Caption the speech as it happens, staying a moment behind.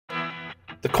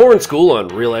The Corn School on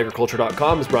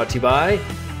RealAgriculture.com is brought to you by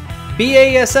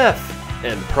BASF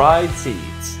and Pride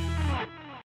Seeds.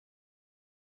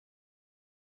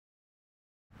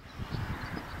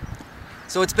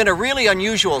 So it's been a really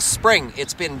unusual spring.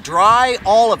 It's been dry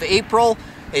all of April.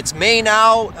 It's May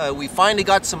now. We finally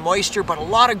got some moisture, but a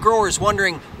lot of growers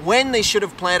wondering when they should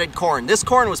have planted corn. This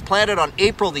corn was planted on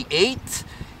April the 8th,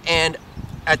 and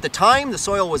at the time the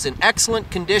soil was in excellent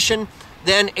condition.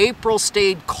 Then April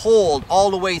stayed cold all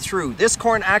the way through. This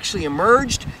corn actually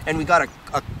emerged, and we got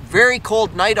a very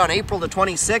cold night on April the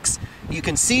 26th. You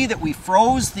can see that we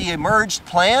froze the emerged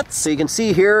plants. So you can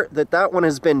see here that that one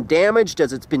has been damaged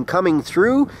as it's been coming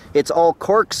through. It's all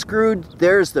corkscrewed.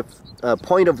 There's the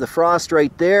point of the frost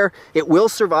right there. It will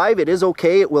survive. It is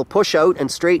okay. It will push out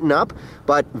and straighten up,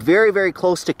 but very, very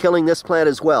close to killing this plant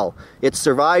as well. It's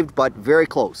survived, but very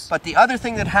close. But the other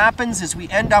thing that happens is we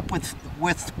end up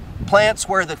with plants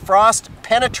where the frost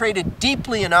penetrated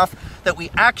deeply enough that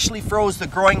we actually froze the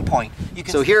growing point.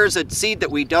 So here's a seed that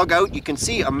we dug out. You can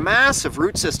see a massive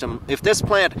root system. If this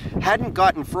plant hadn't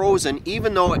gotten frozen,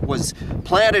 even though it was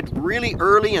planted really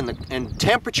early and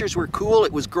temperatures were cool,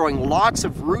 it was growing lots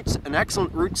of roots, an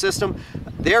excellent root system.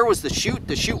 There was the shoot.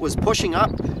 The shoot was pushing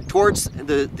up towards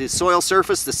the soil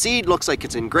surface. The seed looks like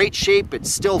it's in great shape.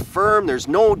 It's still firm. There's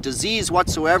no disease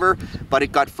whatsoever, but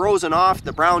it got frozen off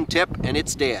the brown tip and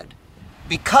it's dead.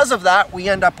 Because of that, we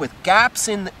end up with gaps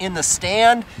in the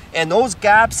stand, and those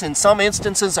gaps in some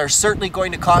instances are certainly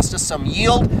going to cost us some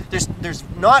yield. There's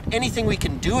not anything we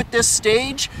can do at this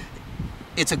stage.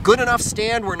 It's a good enough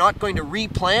stand. We're not going to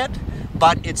replant,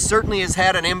 but it certainly has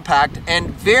had an impact, and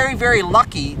very, very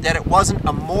lucky that it wasn't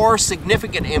a more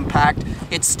significant impact.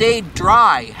 It stayed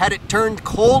dry. Had it turned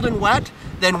cold and wet,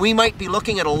 then we might be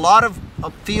looking at a lot of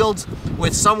fields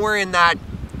with somewhere in that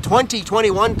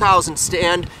 21,000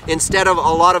 stand instead of a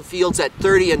lot of fields at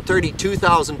 30 and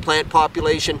 32,000 plant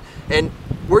population, and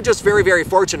we're just very, very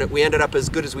fortunate we ended up as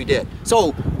good as we did.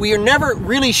 So we are never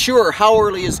really sure how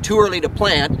early is too early to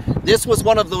plant. This was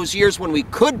one of those years when we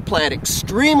could plant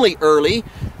extremely early.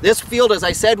 This field, as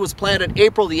I said, was planted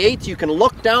April the 8th. You can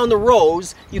look down the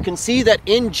rows. You can see that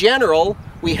in general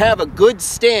we have a good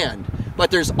stand,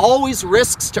 but there's always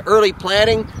risks to early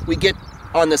planting. We get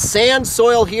on the sand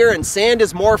soil here, and sand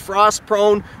is more frost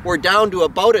prone. We're down to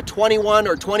about a 21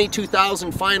 or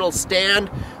 22,000 final stand.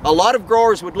 A lot of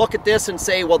growers would look at this and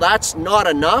say, well, that's not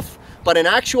enough. But in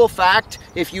actual fact,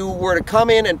 if you were to come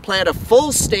in and plant a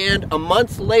full stand a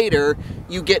month later,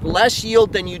 you get less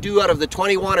yield than you do out of the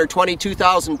 21 or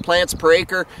 22,000 plants per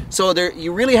acre. So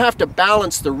you really have to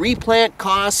balance the replant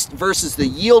costs versus the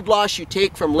yield loss you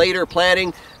take from later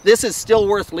planting. This is still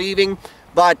worth leaving,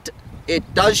 but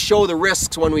it does show the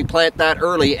risks when we plant that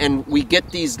early and we get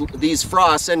these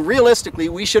frosts, and realistically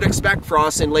we should expect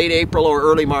frosts in late April or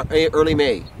early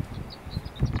May.